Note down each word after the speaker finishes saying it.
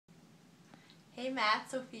Hey Matt,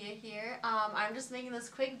 Sophia here. I'm just making this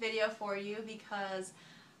quick video for you because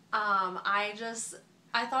I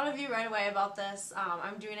thought of you right away about this.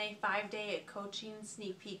 I'm doing a 5-day coaching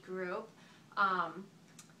sneak peek group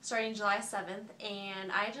starting July 7th,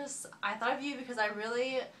 and I thought of you because I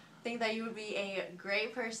really think that you would be a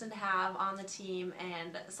great person to have on the team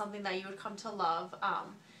and something that you would come to love.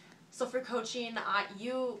 So for coaching,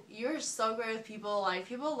 you're so great with people. Like,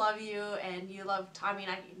 people love you, and you love. I mean,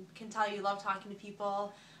 I can tell you love talking to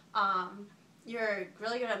people. You're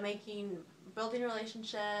really good at building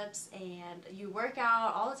relationships, and you work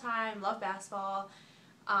out all the time. Love basketball.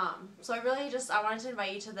 So I wanted to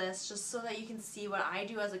invite you to this just so that you can see what I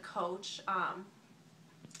do as a coach.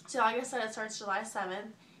 So like I said, it starts July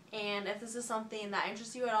 7th. And if this is something that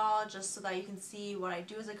interests you at all, just so that you can see what I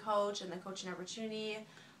do as a coach and the coaching opportunity,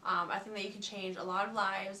 I think that you can change a lot of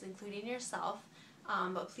lives, including yourself.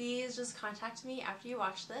 But please just contact me after you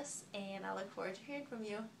watch this, and I look forward to hearing from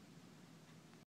you.